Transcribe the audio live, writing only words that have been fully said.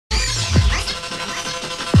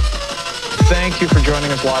Thank you for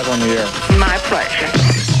joining us live on the air. My pleasure.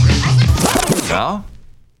 Now,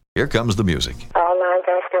 here comes the music. All lines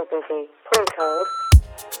are still busy. Please hold.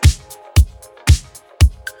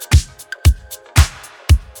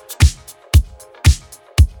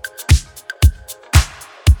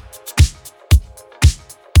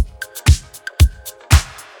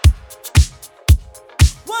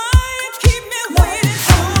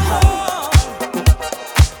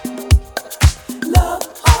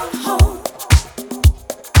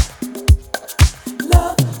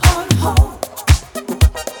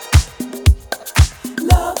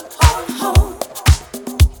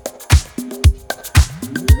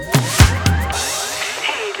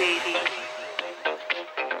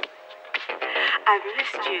 I've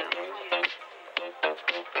missed you.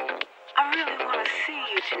 I really want to see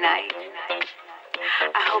you tonight.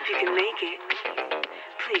 I hope you can make it.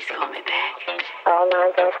 Please call me back. All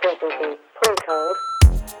lines are still busy. Please hold.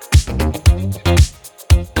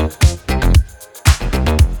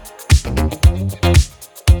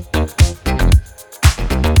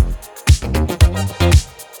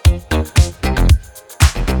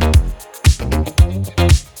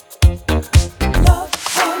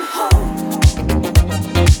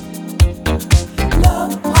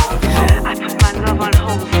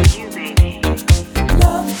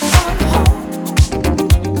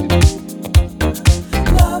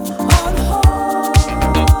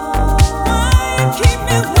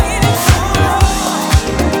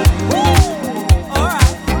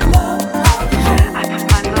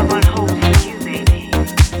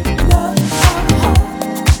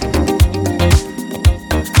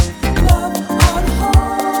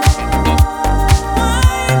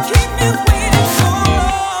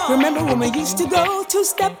 Remember when we used to go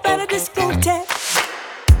two-step at a discotheque?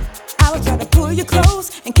 I would try to pull you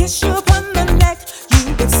close and kiss you upon the neck.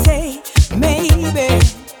 You would say, maybe,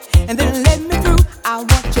 and then let me through. I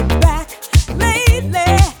want you back.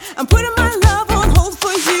 Lately, I'm putting my love on hold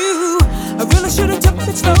for you. I really should have took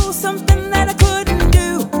it slow, something that I couldn't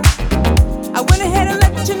do. I went ahead and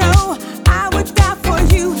let you know I would die for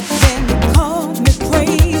you. Then you called me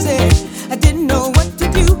crazy. I didn't know what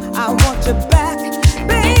to do. I want you back.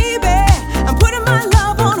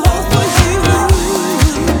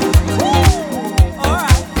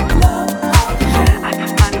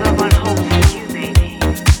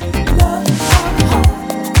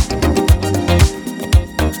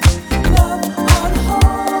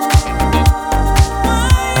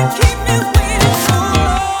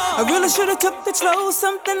 Should've took it slow,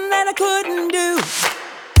 something that I couldn't do.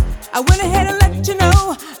 I went ahead and let you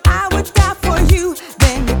know I would die for you.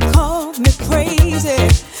 Then you called me crazy.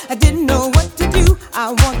 I didn't know what to do.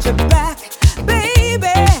 I want you back,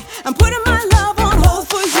 baby. I'm putting my love on hold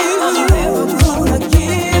for you. I'm never gonna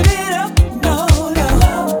give it up, no, no.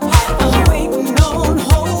 I'm waiting on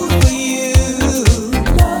hold for you.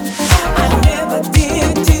 I never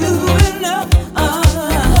did do enough.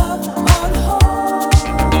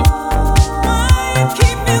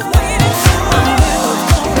 Keep me waiting. I'm never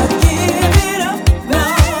gonna give it up.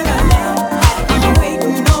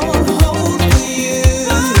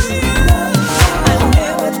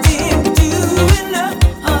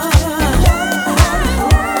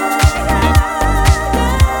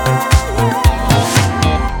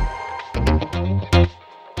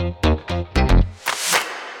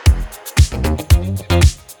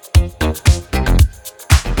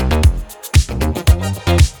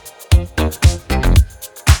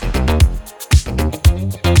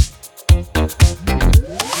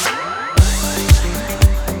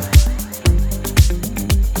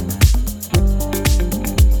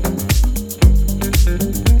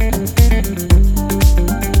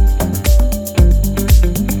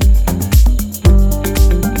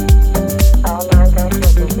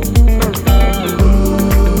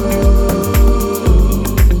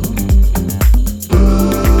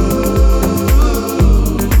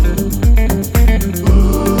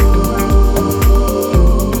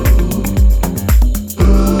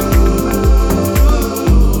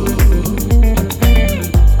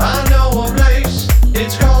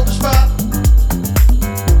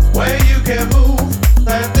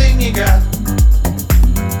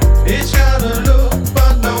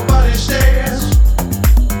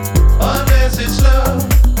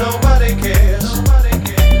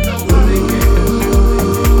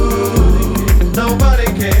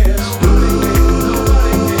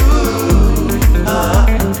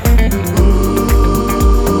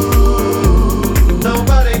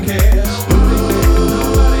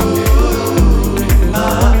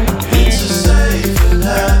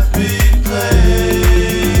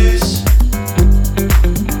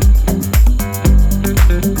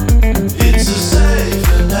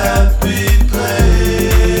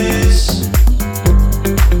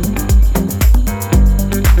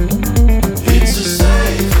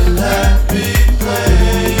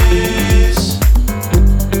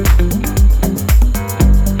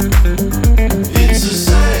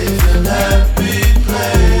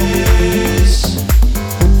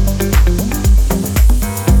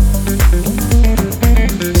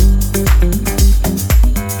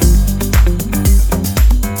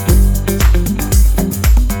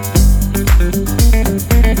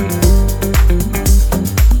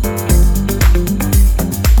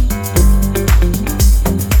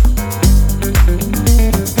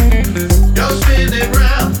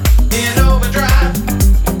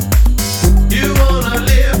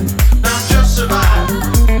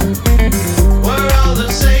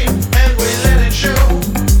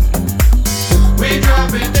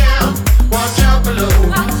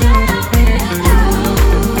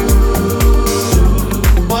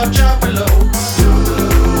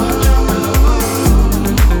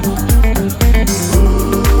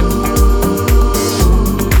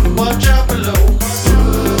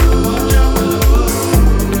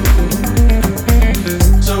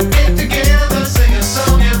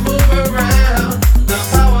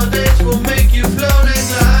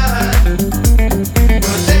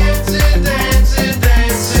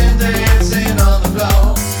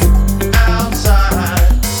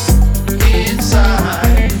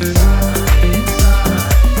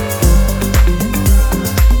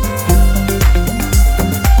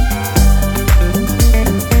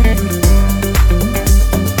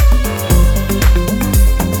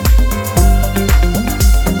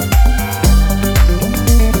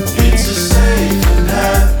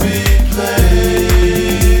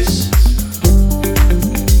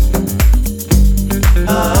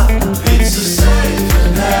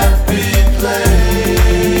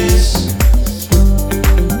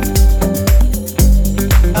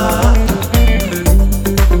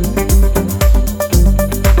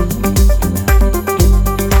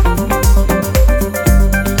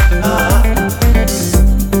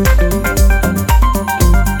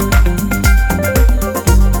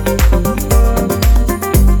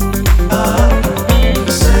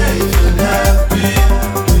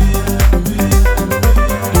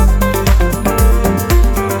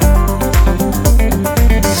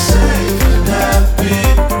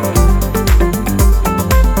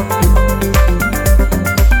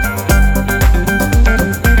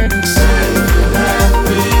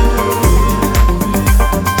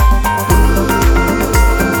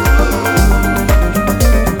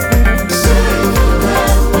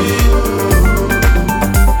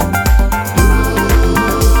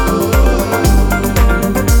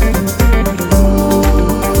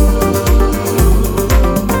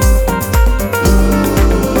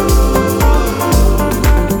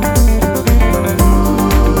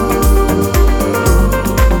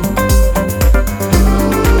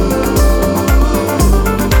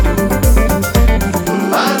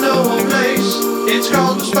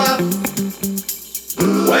 spot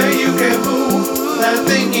where you can move that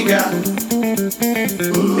thing you got.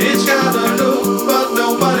 It's got a look, but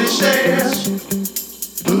nobody shares.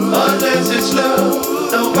 Unless it's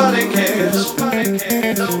love, nobody cares.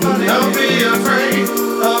 Don't be afraid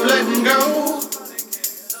of letting go.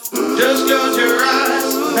 Just close your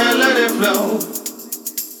eyes and let it flow.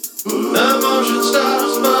 The motion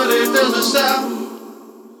stops, but it doesn't stop.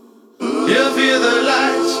 You'll feel the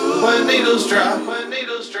lights when needles drop.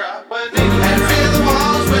 And feel the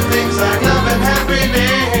walls with things like love and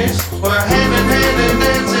happiness. We're hand in hand and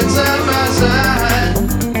dancing side by side.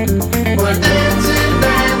 We're dancing,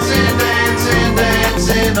 dancing, dancing,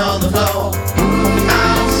 dancing on the floor.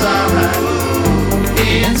 Outside,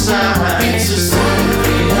 inside. It's a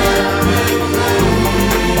sacred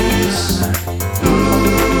place.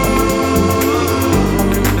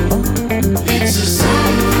 It's a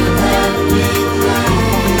sacred place.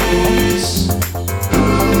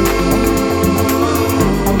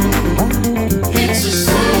 It's a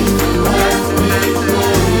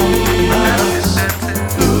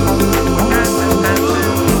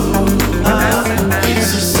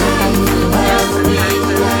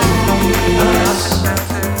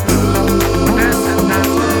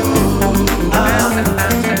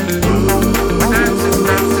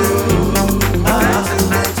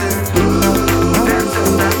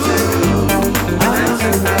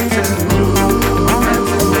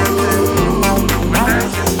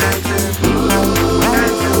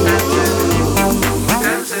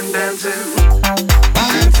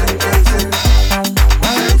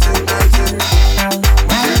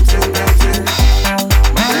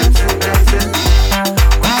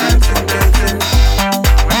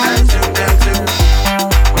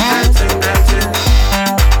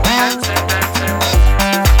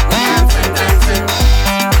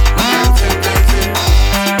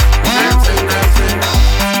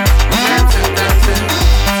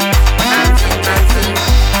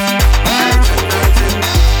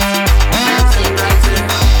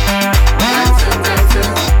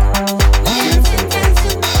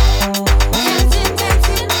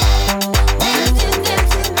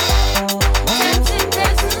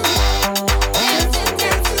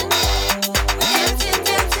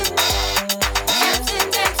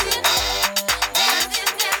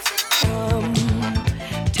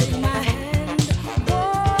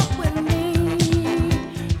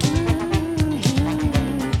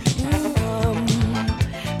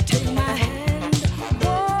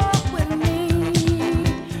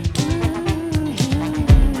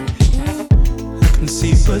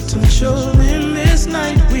potential in this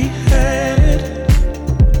night we had.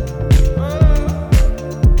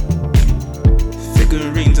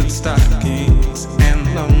 Figurines and stockings and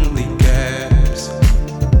lonely gaps.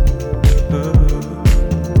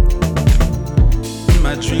 In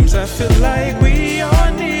my dreams I feel like we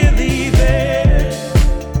are nearly there.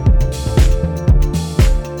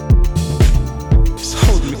 Just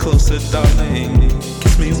hold me closer, darling.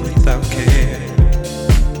 Kiss me without care.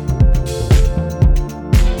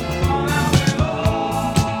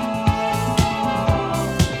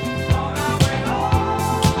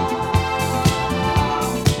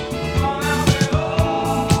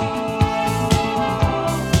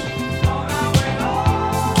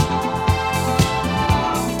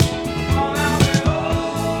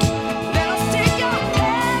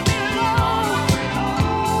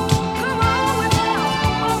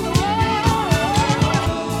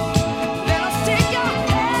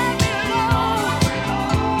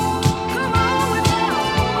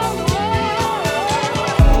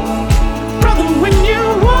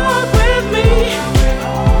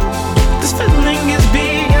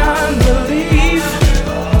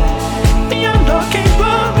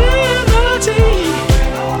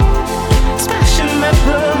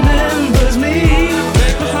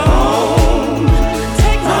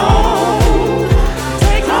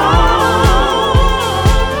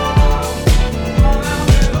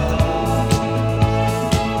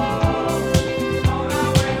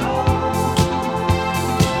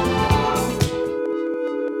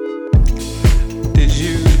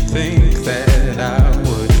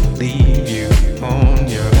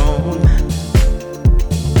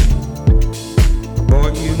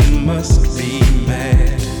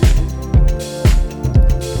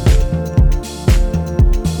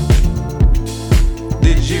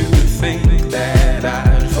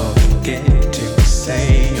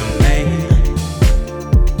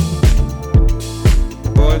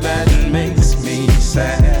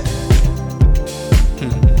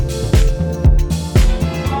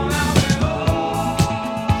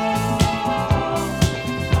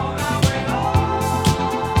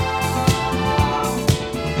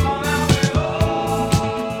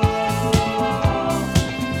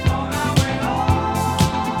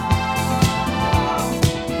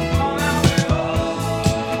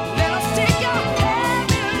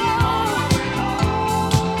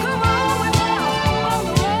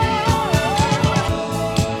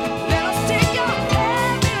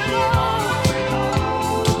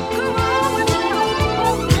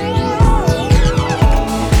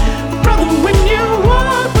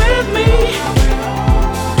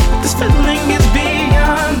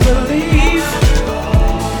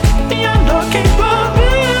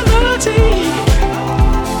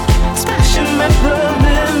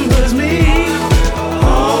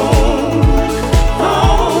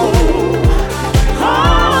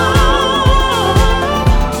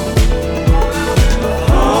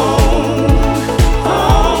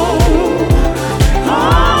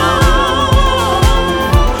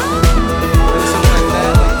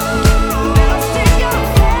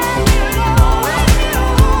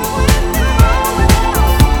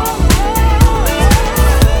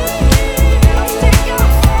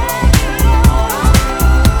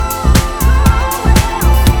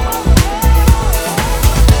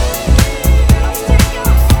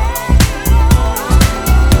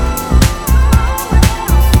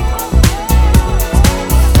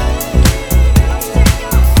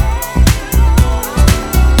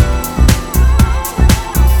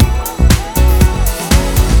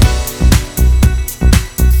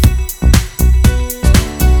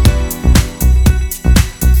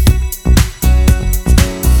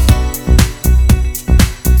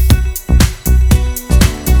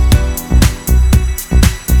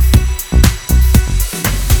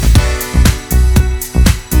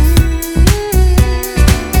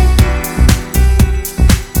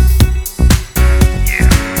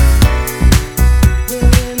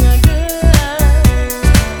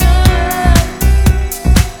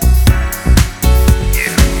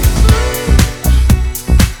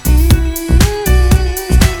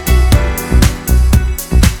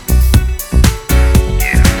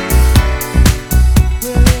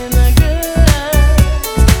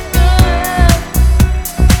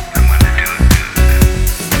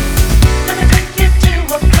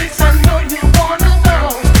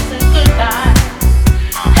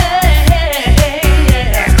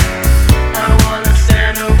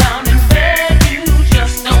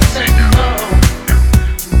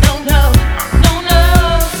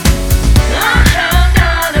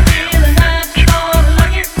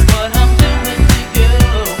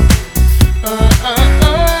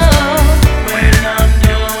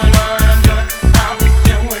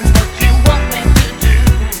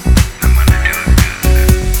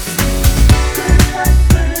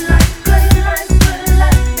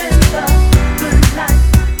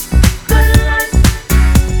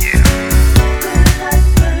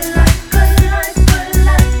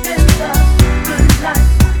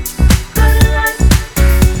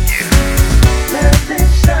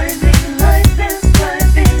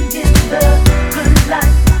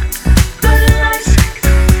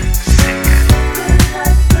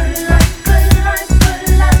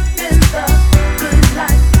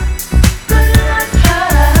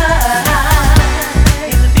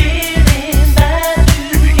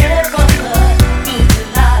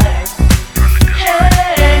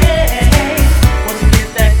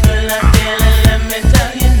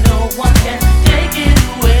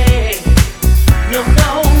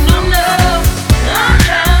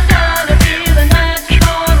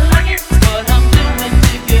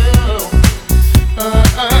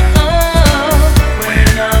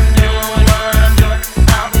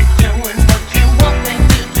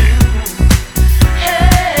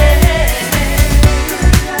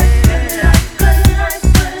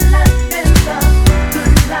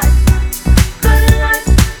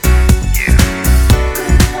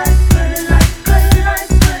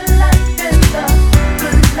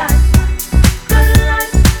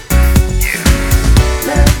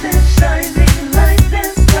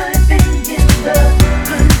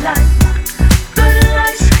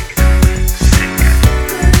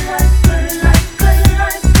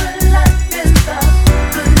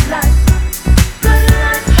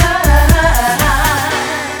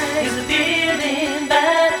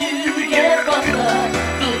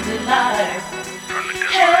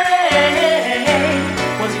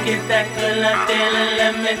 life, darling,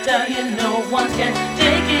 let me tell you, no one can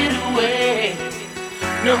take it away.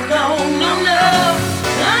 No, no, no, no.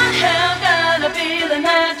 I have got a feeling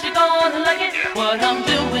that you're gonna like it, what I'm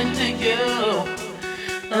doing to you.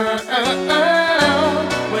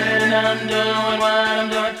 When I'm doing what I'm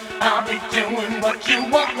doing, I'll be doing what you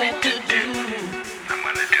want me to do. I'm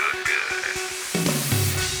gonna do it good.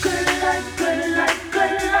 Good life, good life,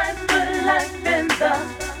 good life, good life in the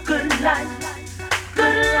good life.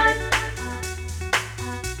 Good life.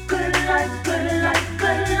 Good life, good life,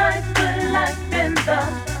 good life, good life in the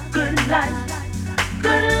good life.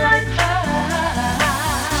 Good life.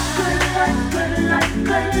 Good life, good life,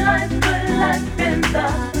 good life, good life in the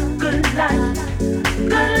good life.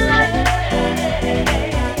 Good life.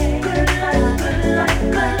 Good life, good life,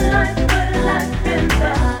 good life.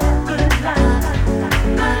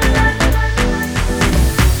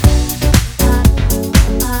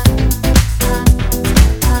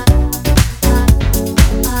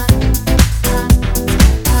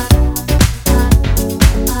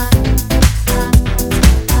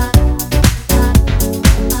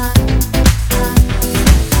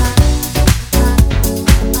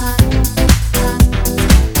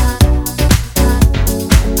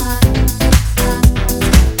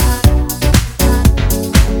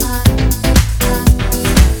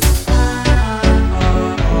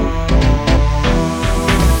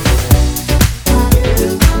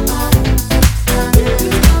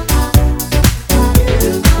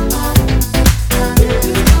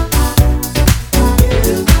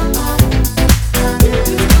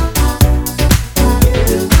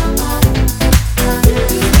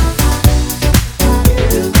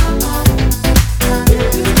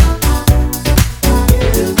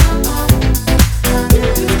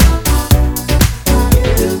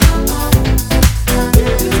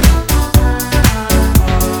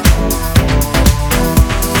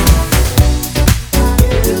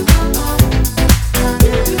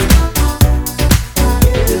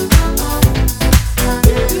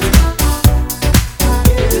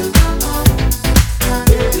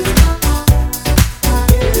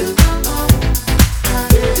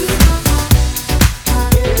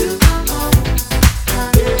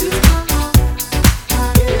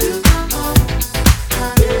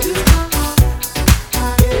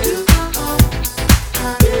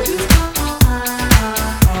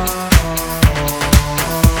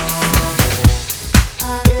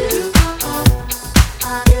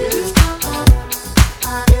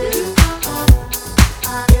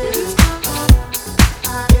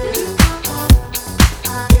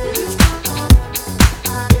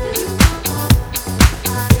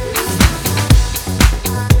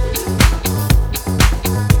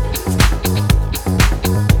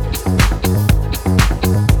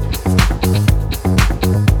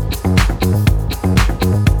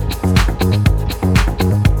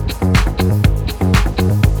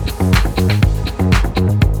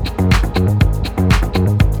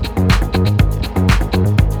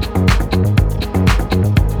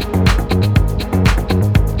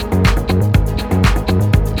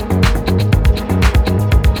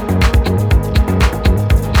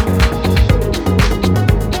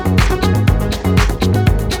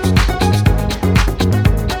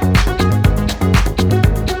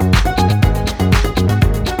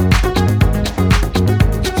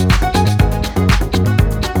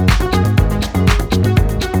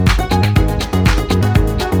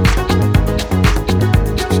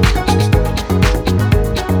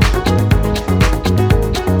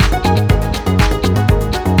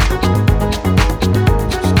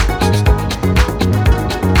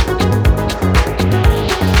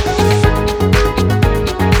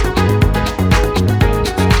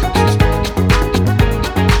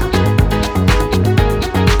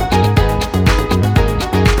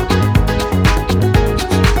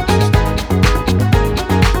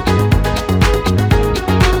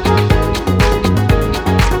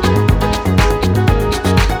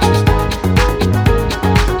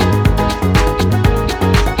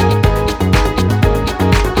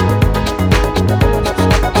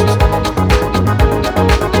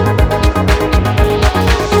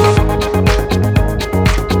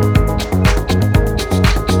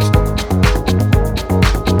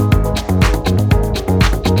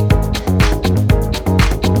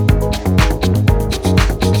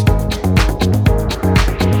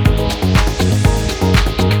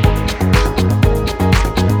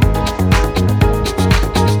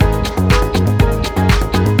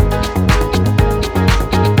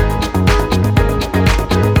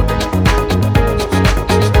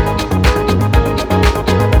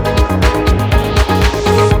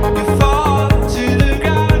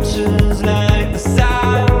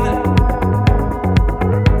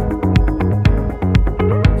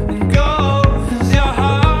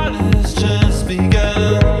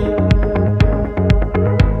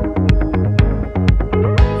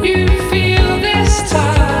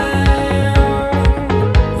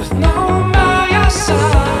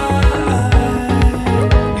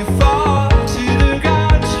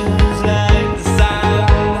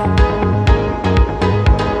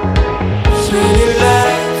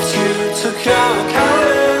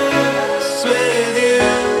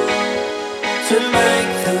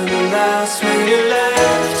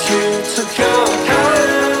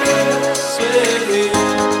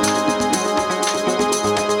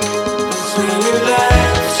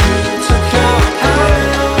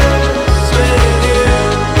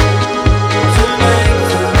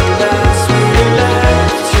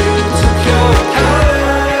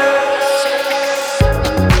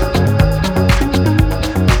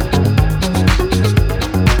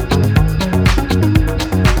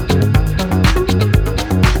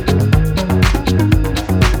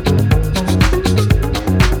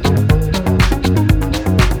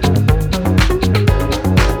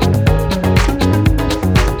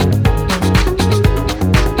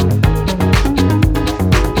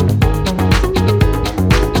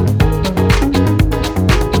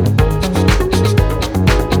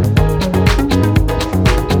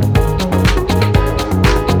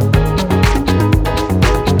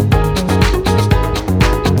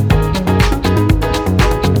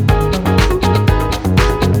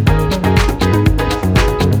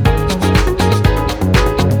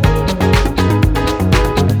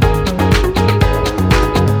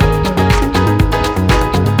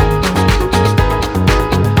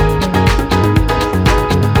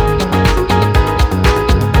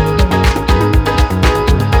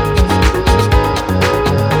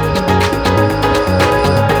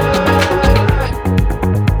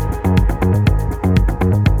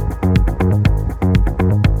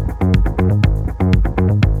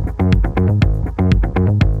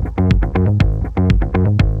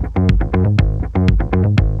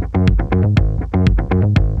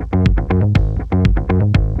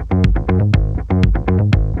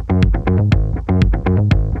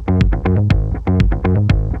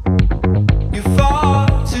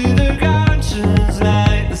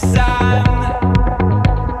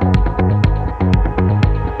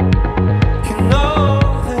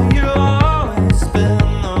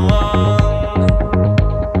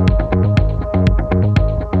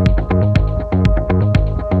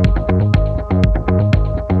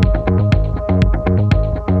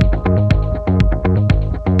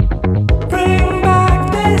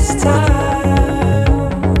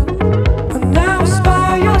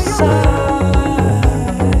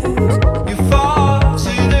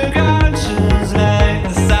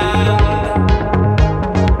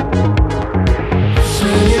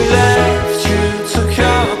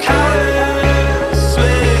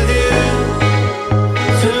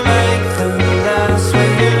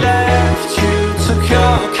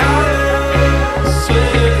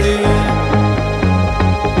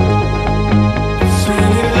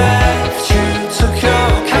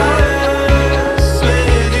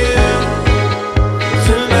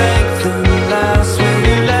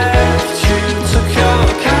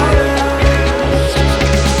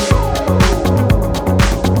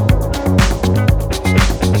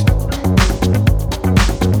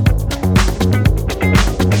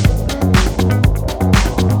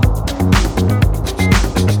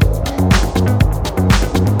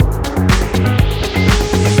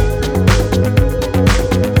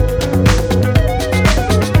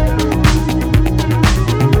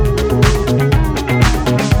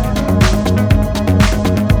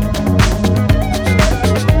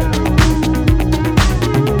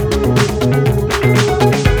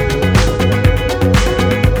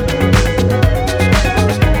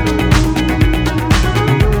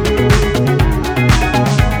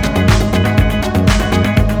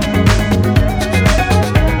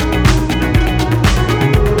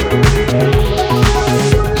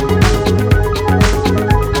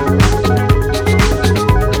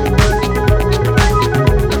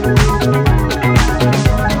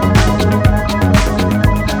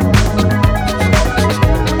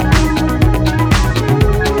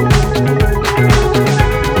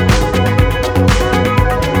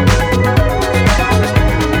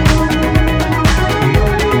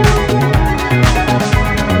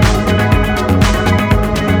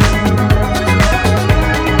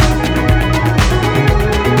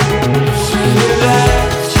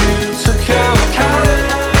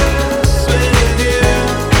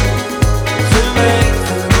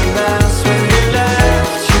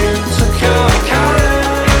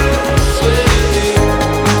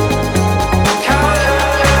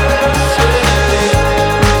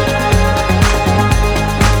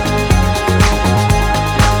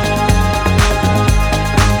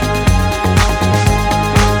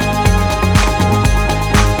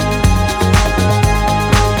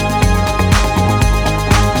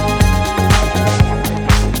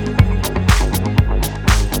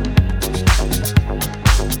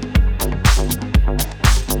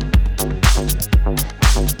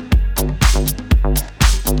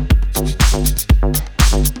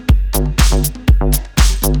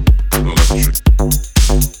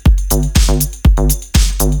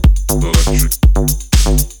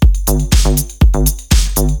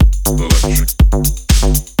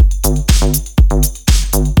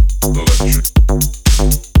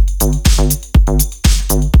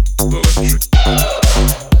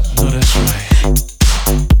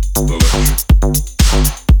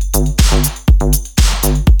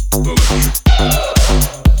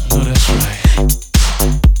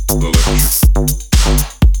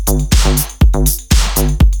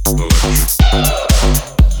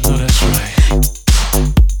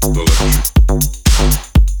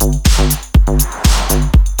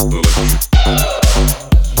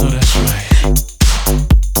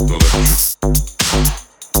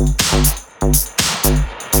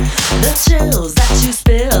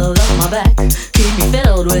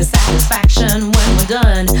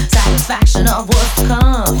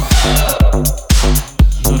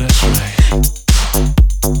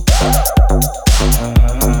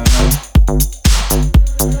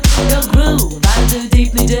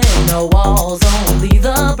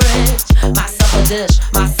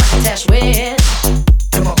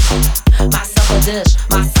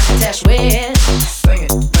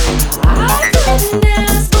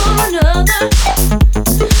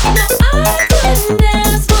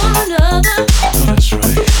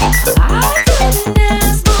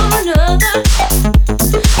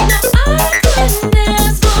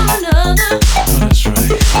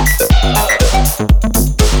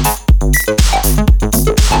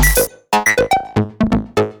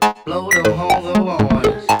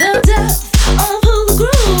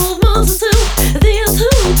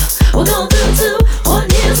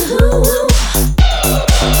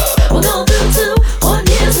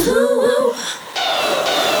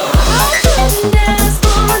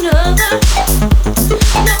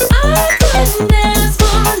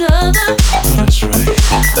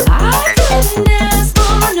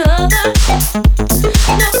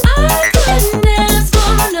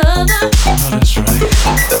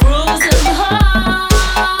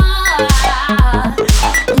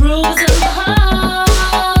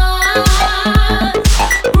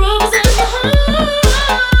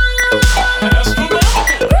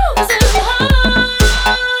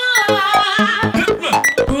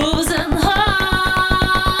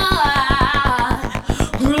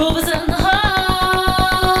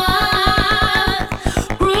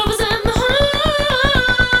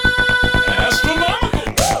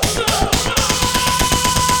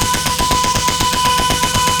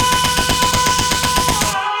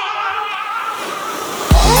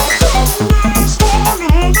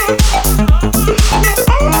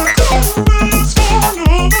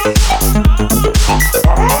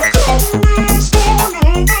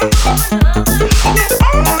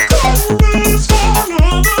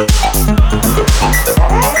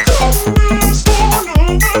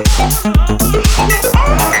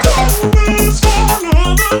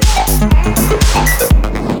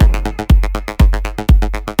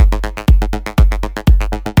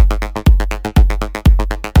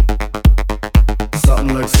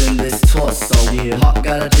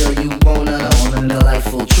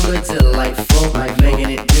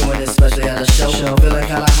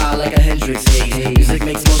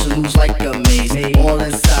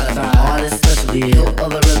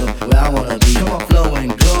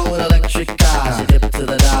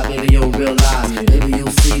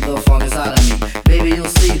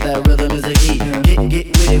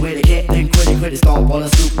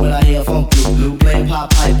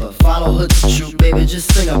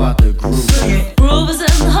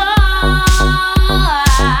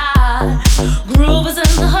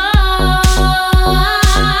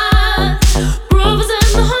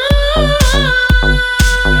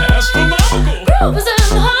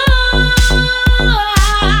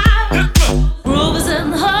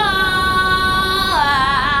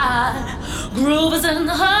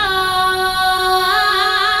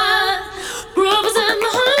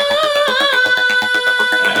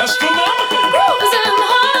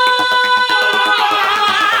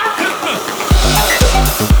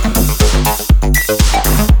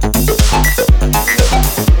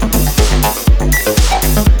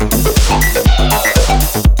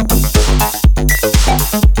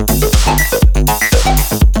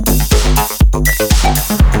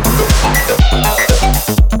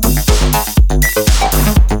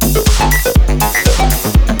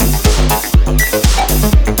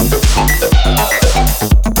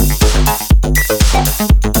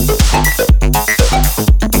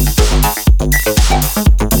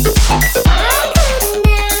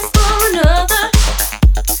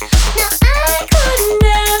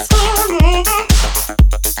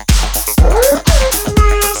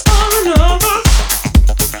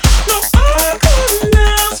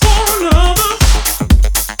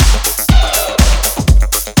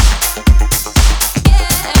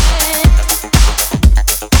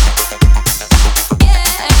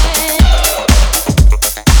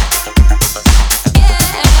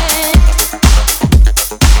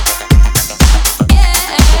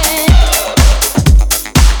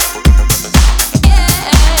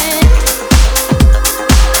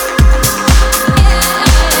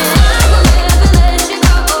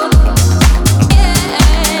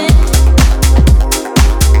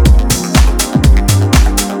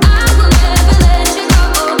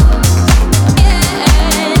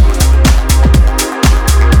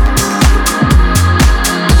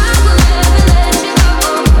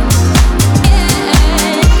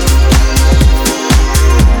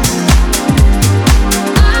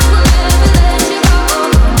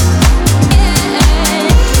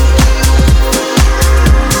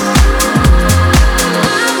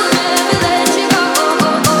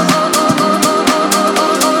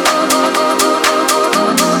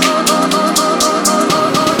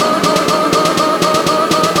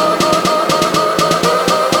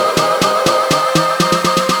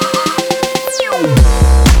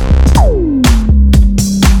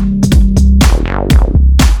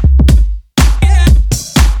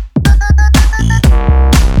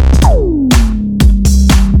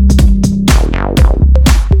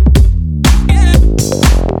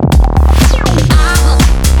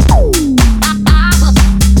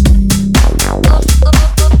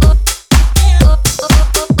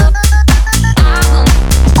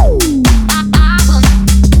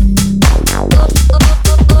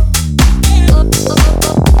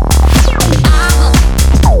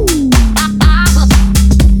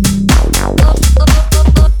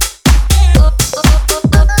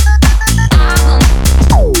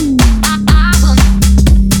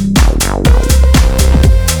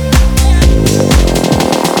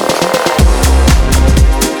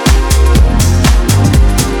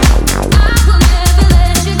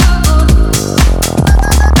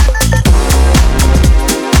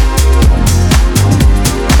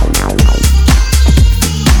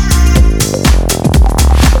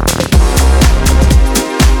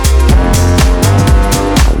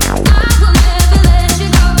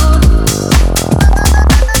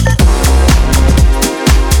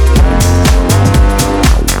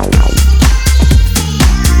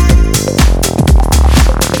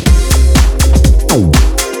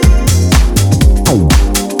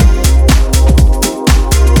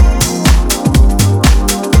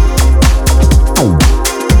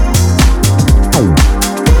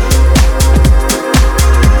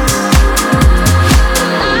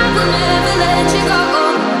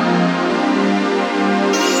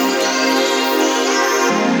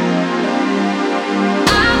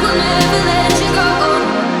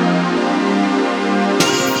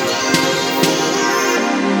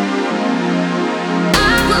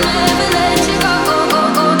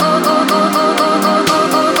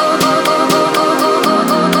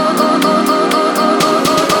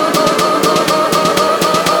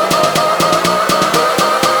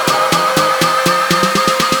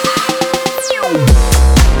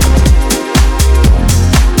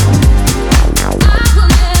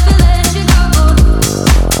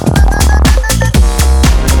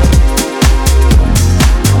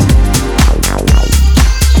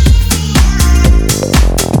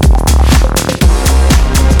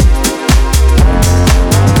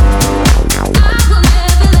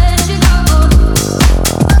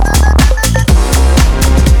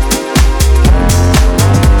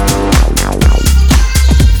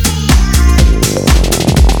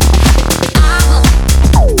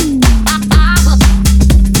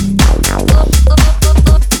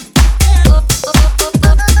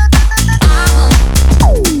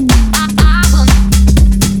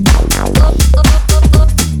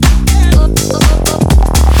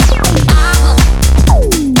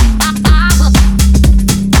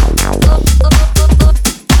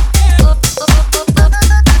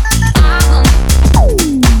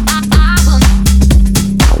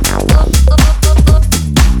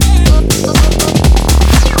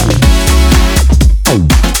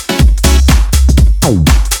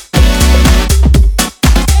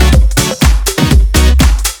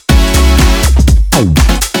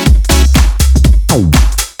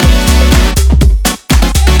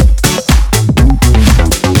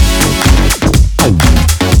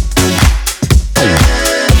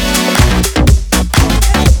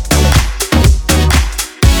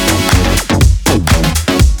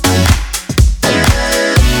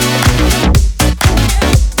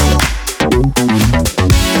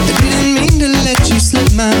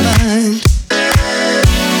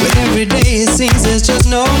 day it seems there's just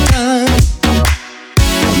no time.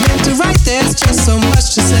 I'm meant to write, there's just so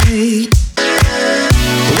much to say.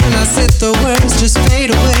 But when I sit, the words just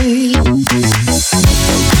fade away.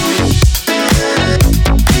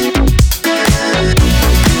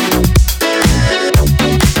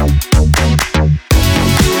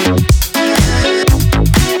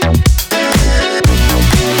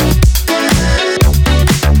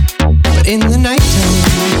 But in the nighttime,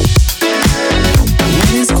 when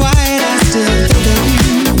it's quiet, I still think of you.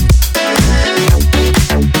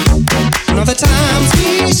 And all the times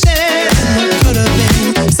we shared and what could have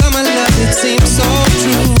been, summer love, it seems so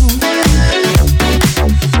true.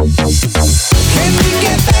 Can we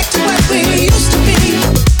get back to what we used to be?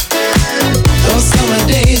 Those summer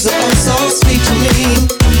days are oh so sweet to me.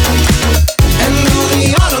 And though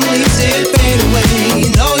the autumn leaves did fade away, you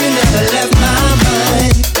know you never left my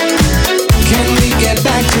mind. Can we get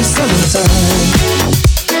back to summertime?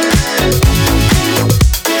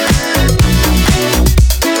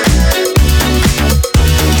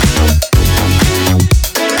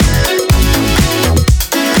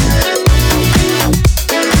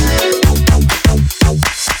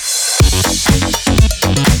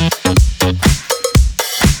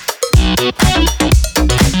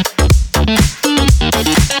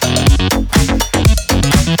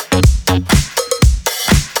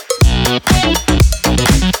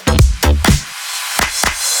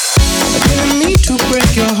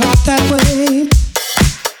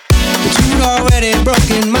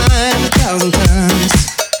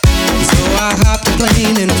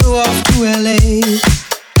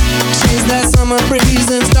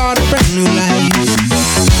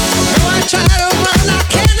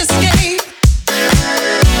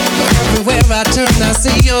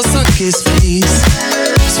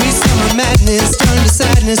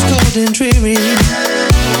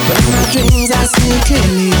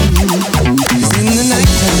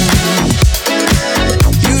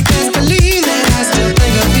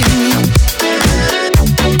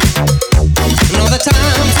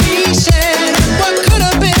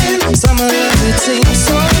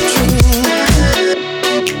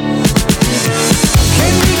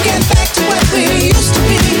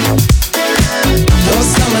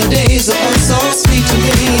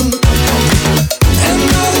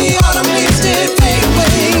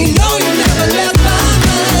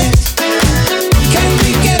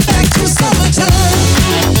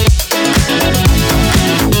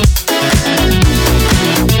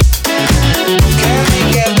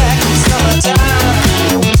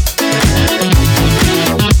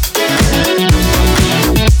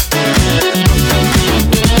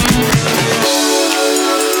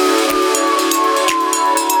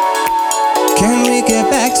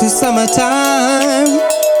 Summertime.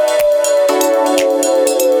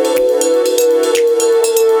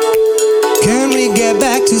 Can we get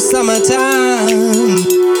back to summertime?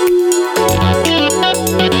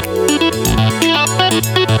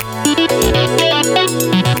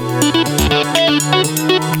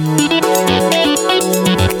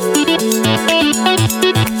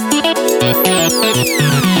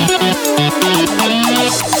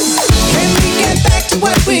 Can we get back to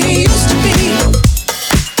what we used to be?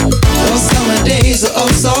 Those summer days are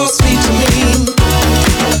oh so sweet to me.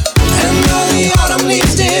 And though the autumn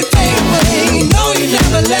leaves did fade away, no, you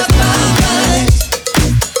never left my mind.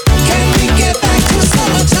 Can we get back to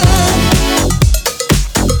summertime?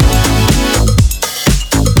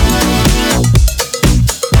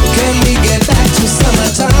 Can we get back to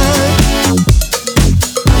summertime?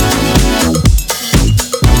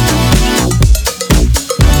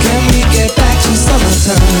 Can we get back to summertime?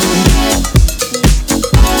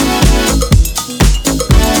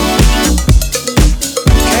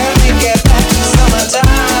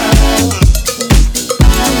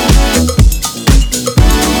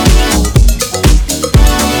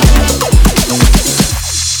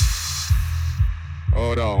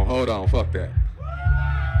 Hold on, fuck that.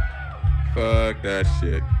 Fuck that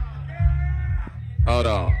shit. Hold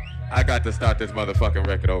on. I got to start this motherfucking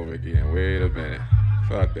record over again. Wait a minute.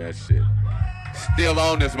 Fuck that shit. Still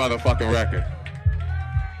on this motherfucking record.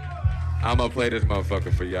 I'm gonna play this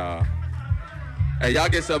motherfucker for y'all. Hey, y'all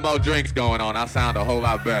get some more drinks going on. I sound a whole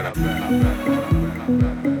lot better.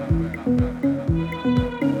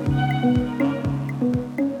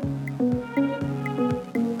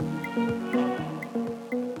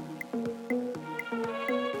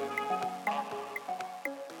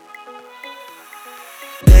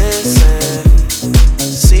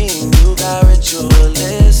 Seeing you got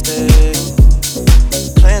ritualistic,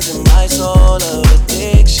 cleansing my soul of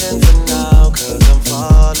addiction for now, 'cause I'm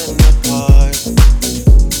falling apart.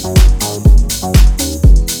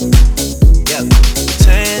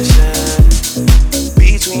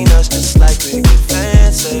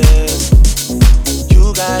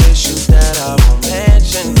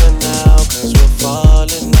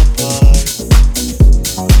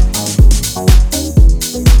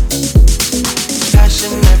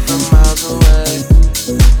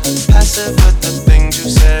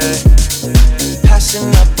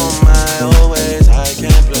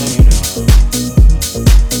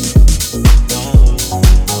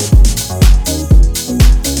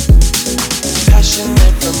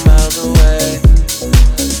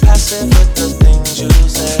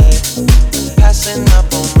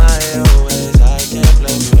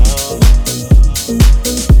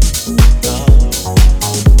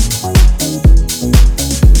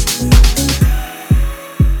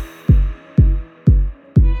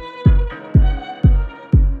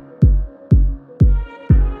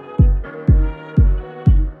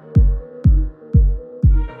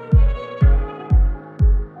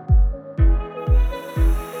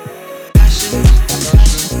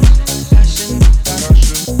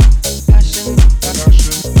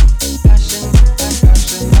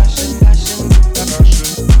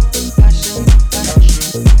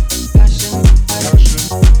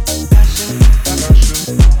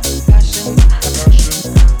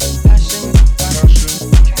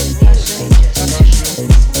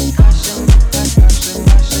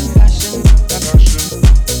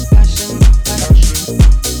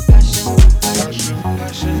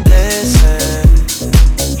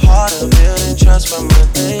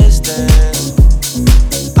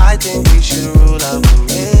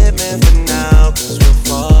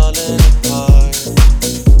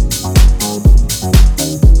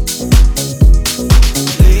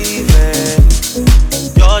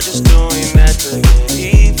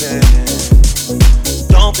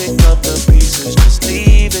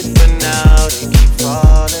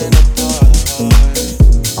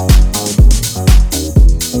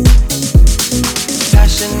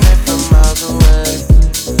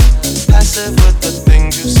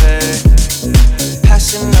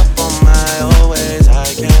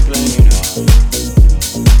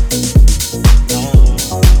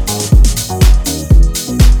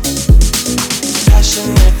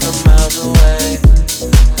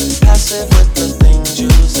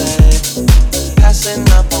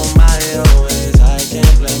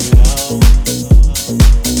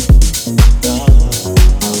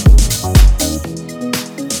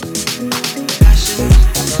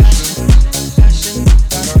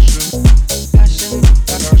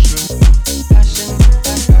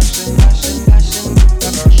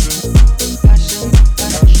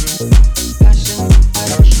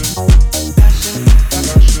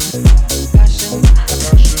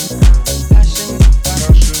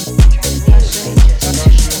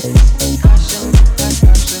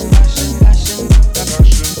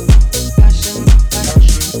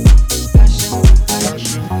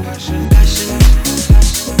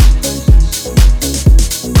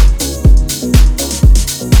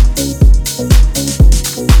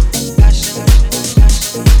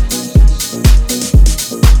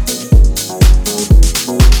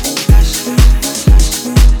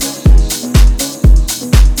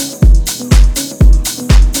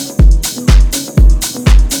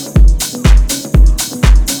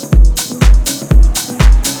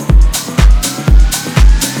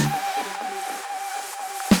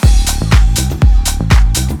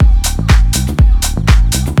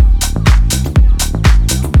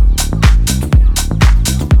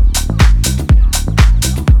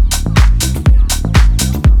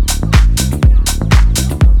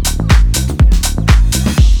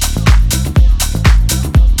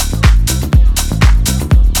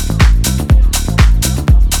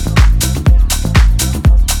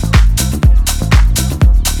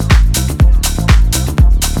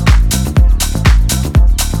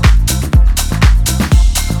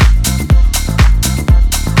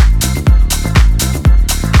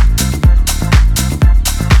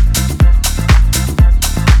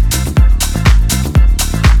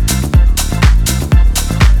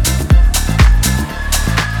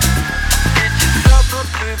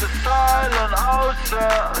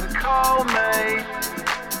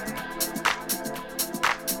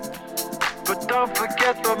 don't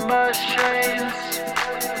forget the machines.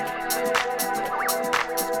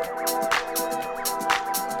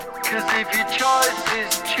 Cause if your choice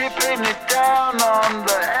is chipping it down on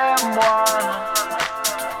the M1,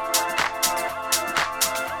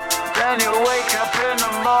 then you wake up in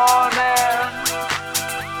the morning,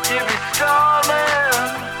 you'll be stalling.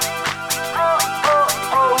 Oh, oh,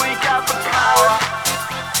 oh, we got the power.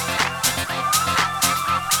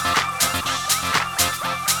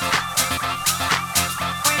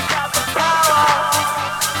 We got the power.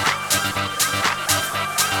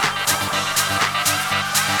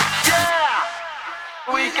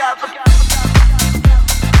 Yeah, we got the power.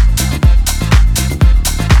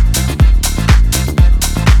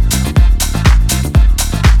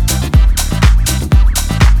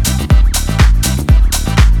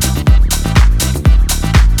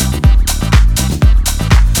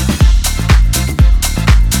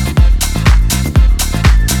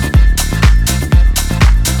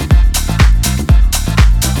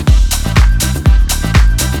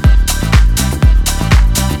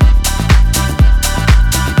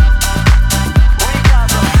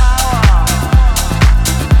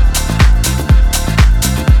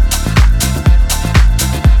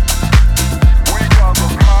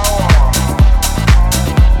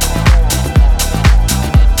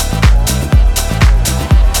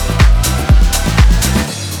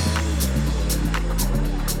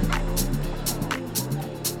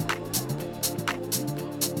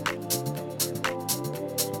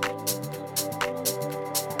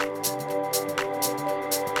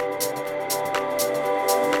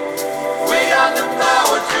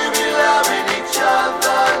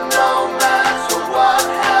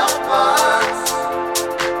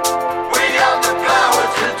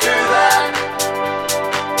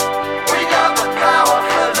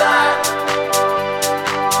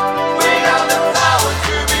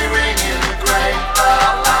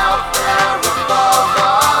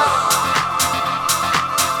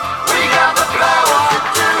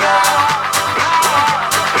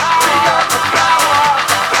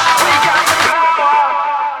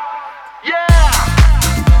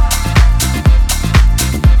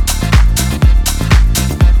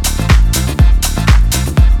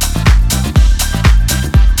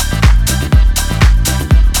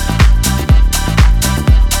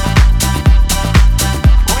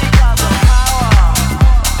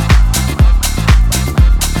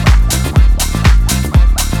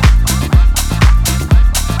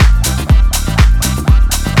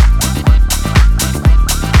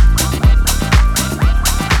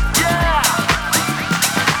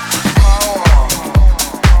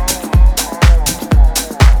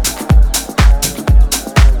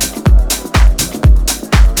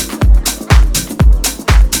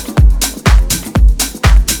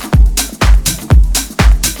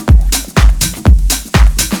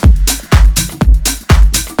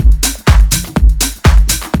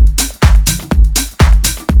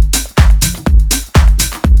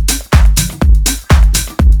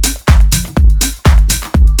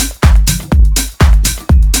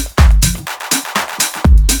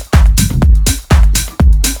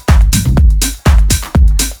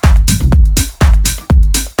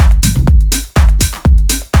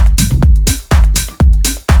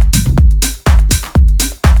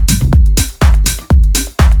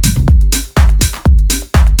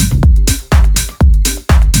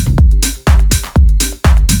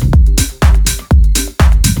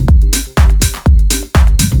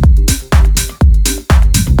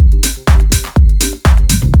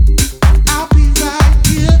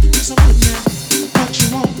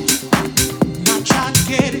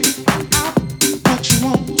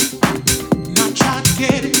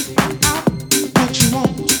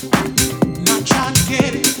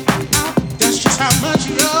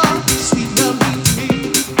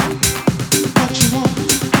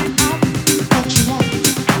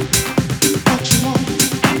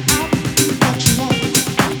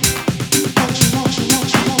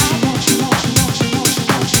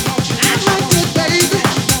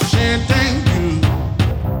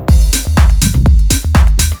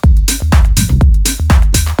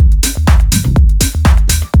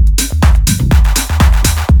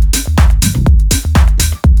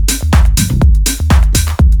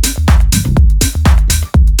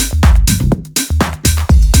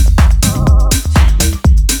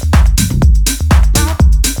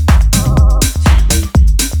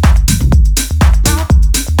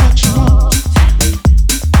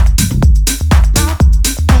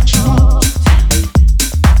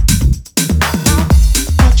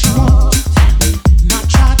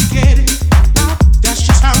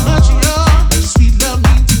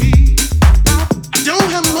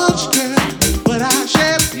 that I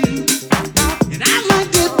share with you. And I like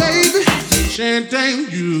that, baby. Champagne,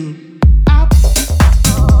 you.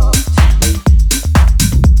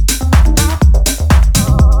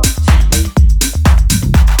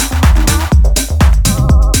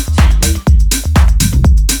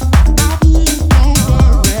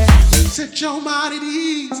 Set your mind at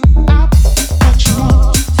ease. What you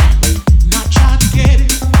want, not try to get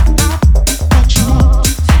it. What you want,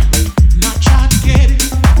 not try to get it.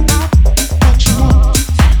 What you want,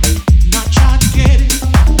 not try to get it.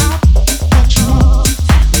 What you want,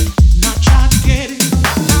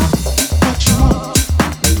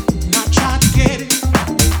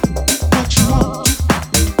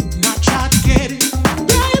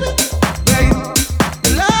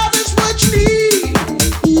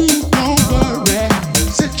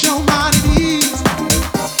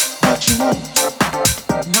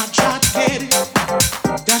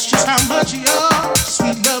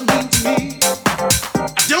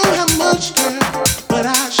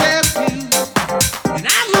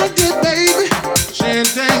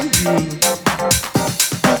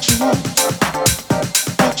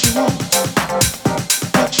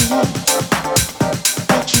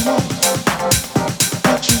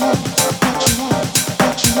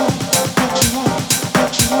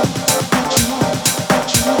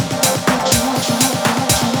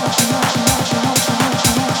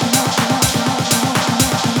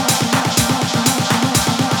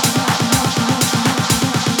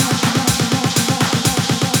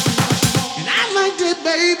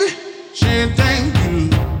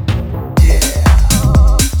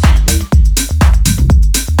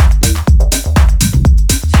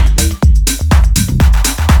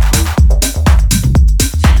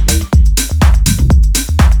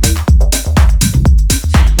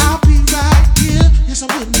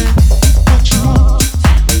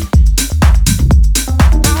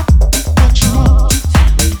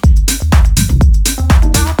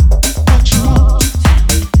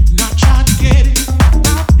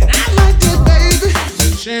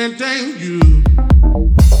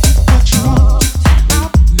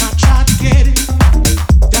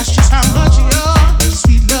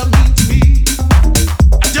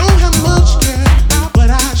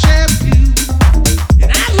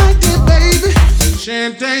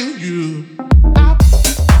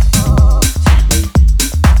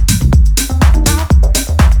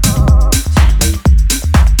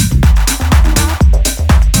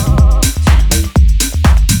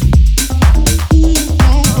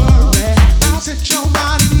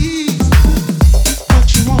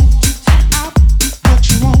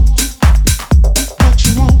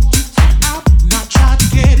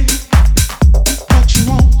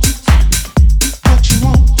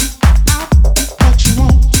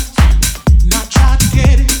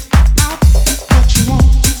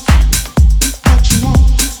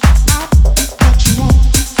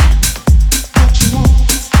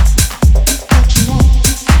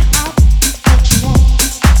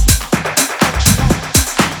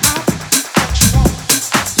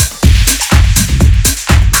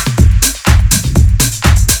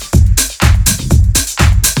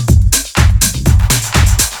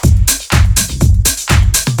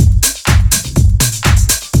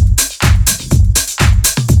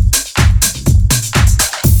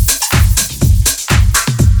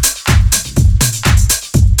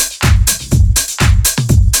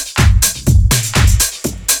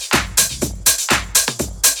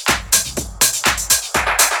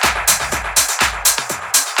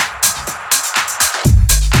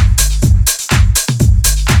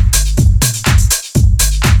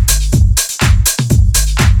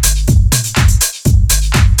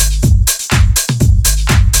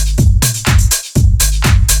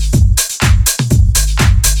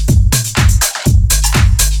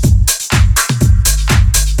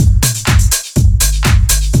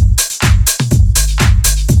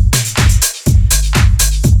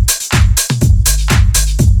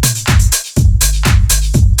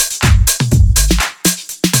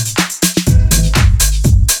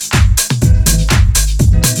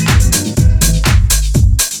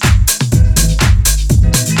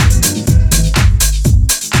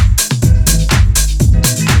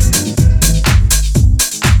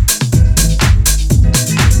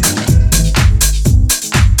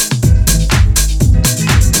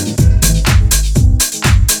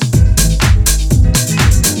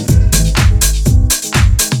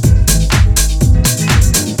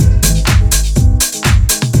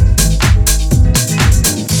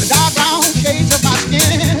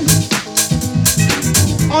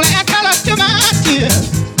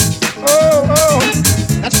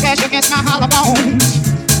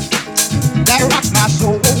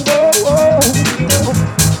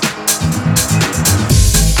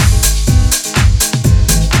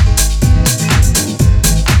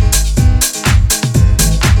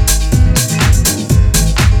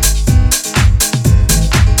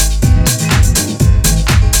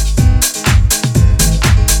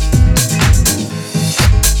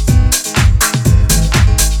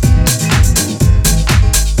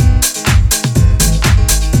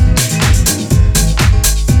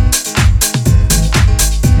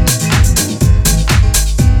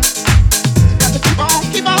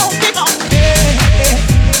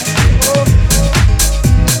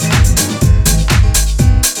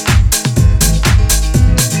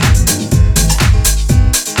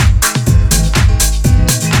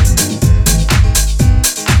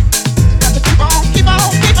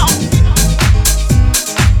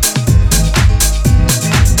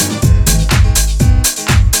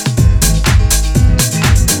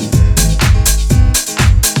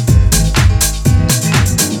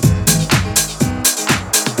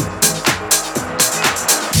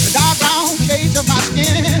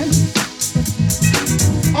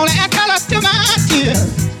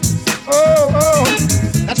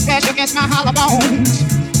 pressure against my hollow bones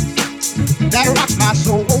that rocks my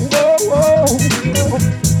soul.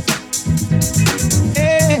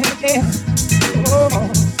 Yeah, yeah.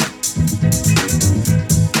 Oh.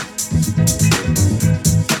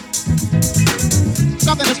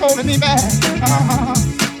 Something is holding me back.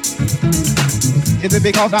 Is it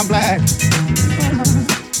because I'm black?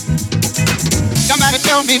 Somebody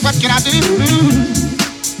tell me, what can I do?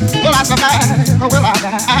 Will I survive or will I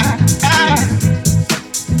die?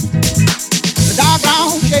 The dark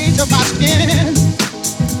brown shades of my skin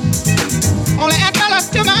only add color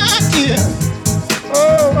to my skin.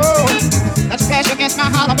 Oh, that's pressure against my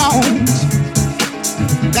hollow bones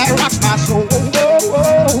that rocks my soul.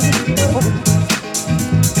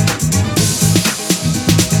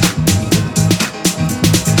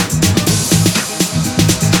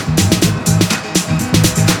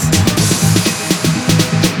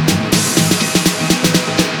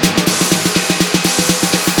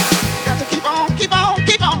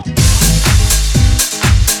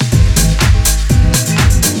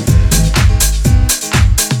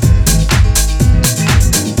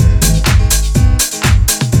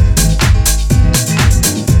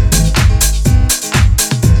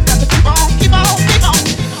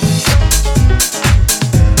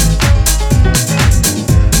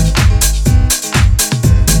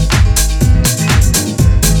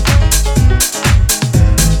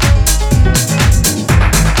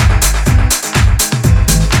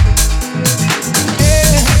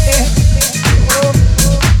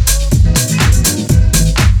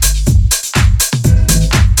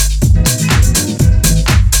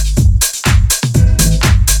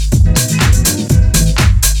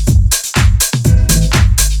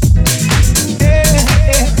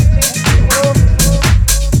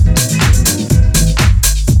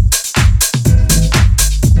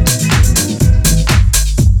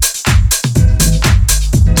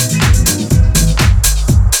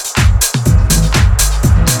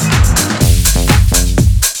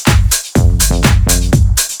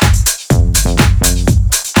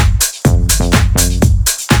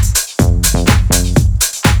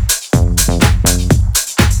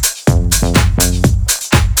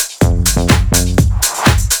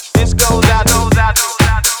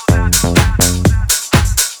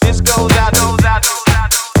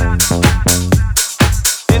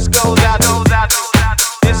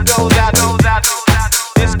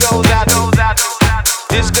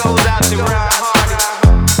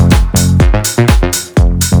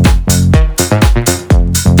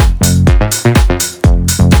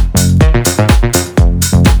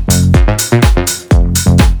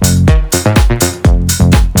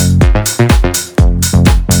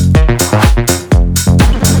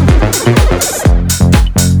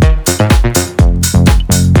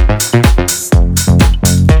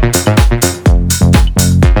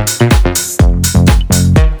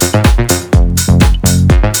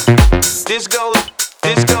 This goes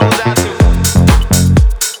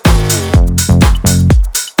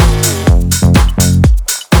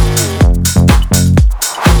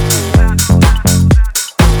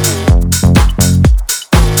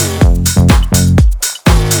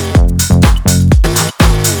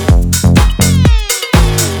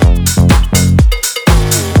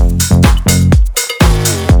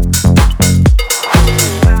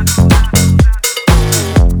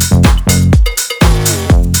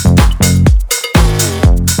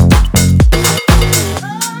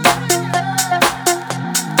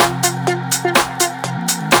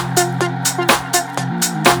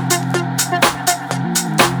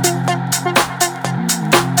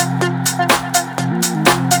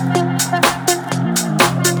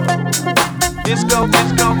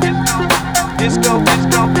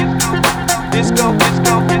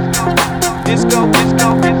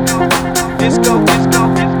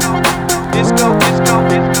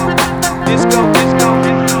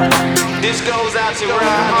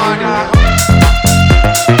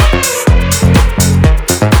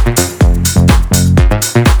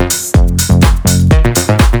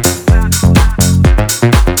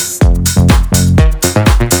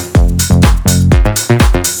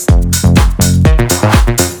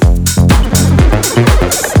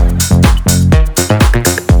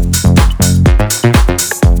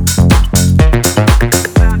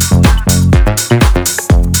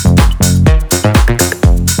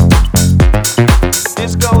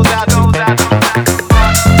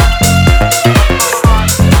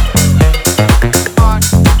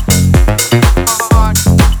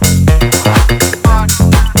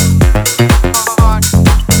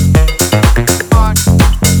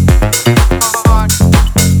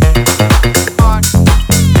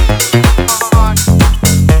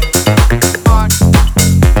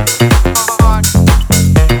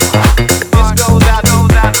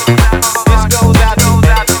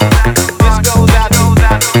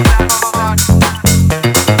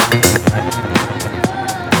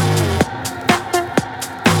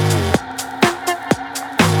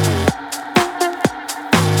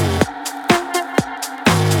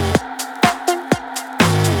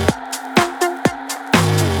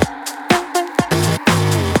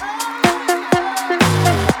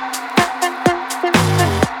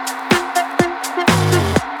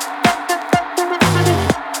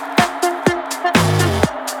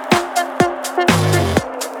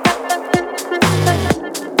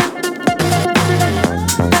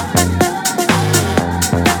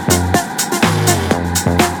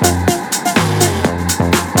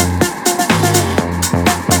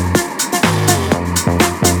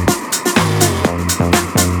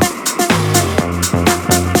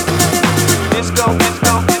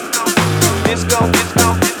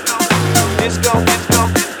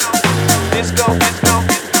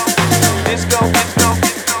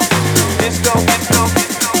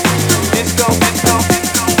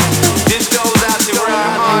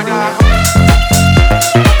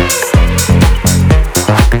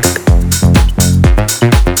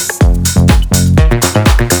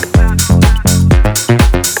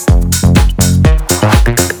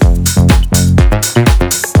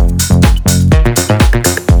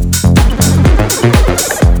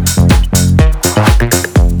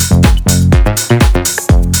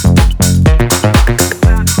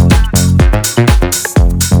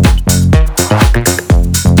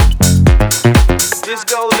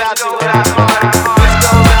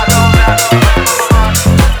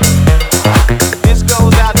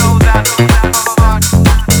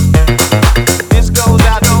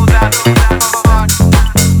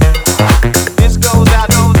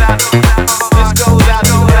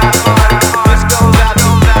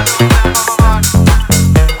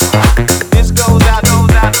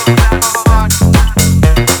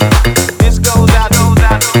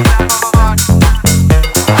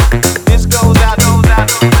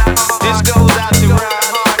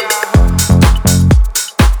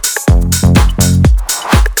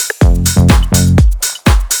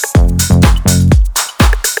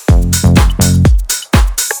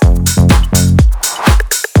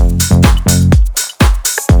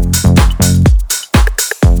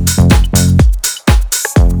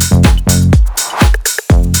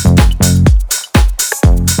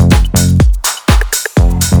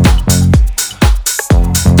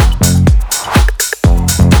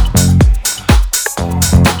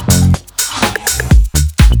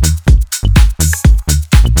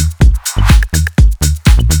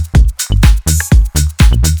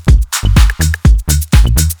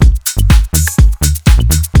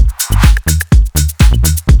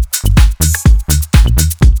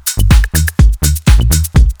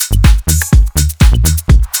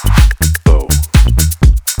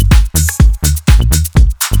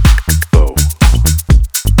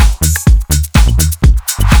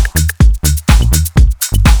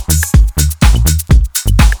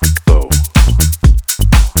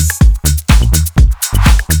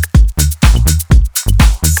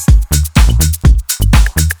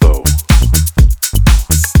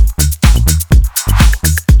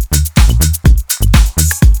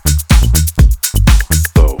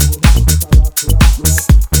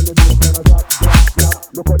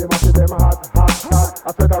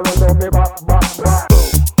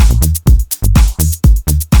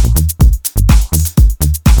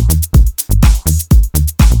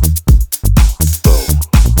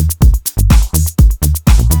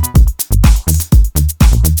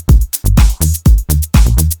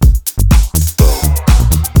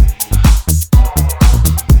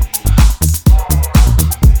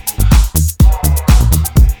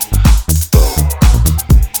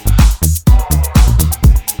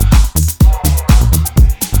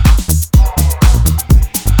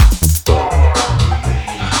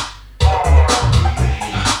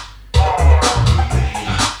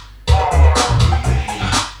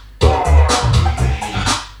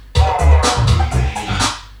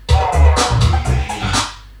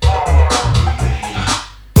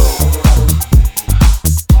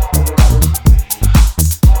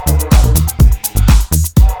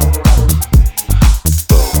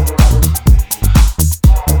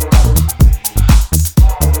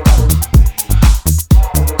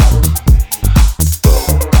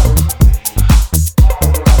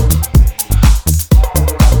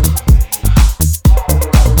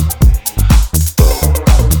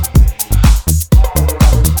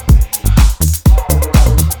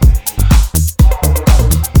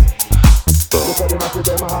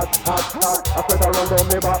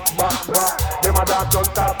Them a dance on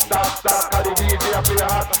stop, cause the DJ a play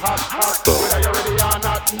hot. Whether you ready or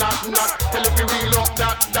not. Tell if you wheel up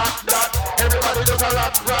that. Everybody just a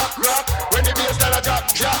rock. When the bass line a drop.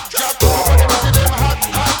 Look for them and see them hot.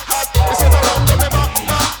 They set around them back.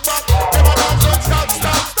 Them a dance on stop,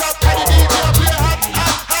 cause the DJ a play hot.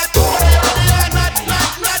 Whether you ready or not.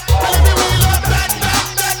 Tell if you wheel up that.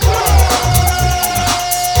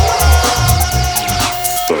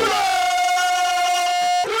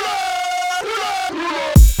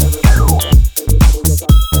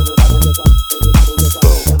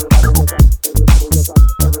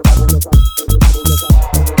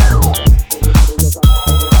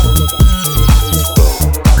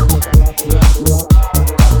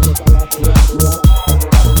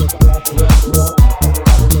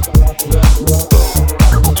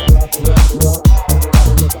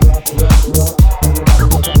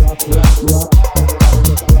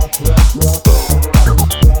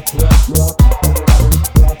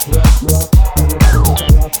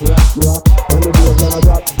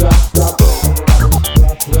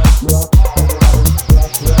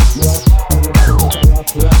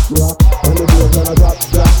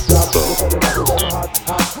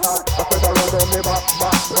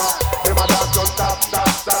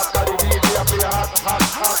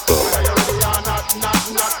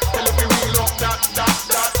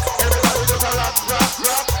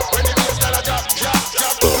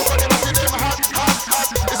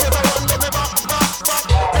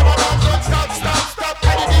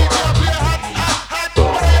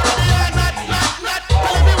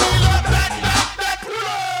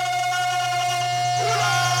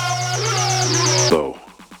 So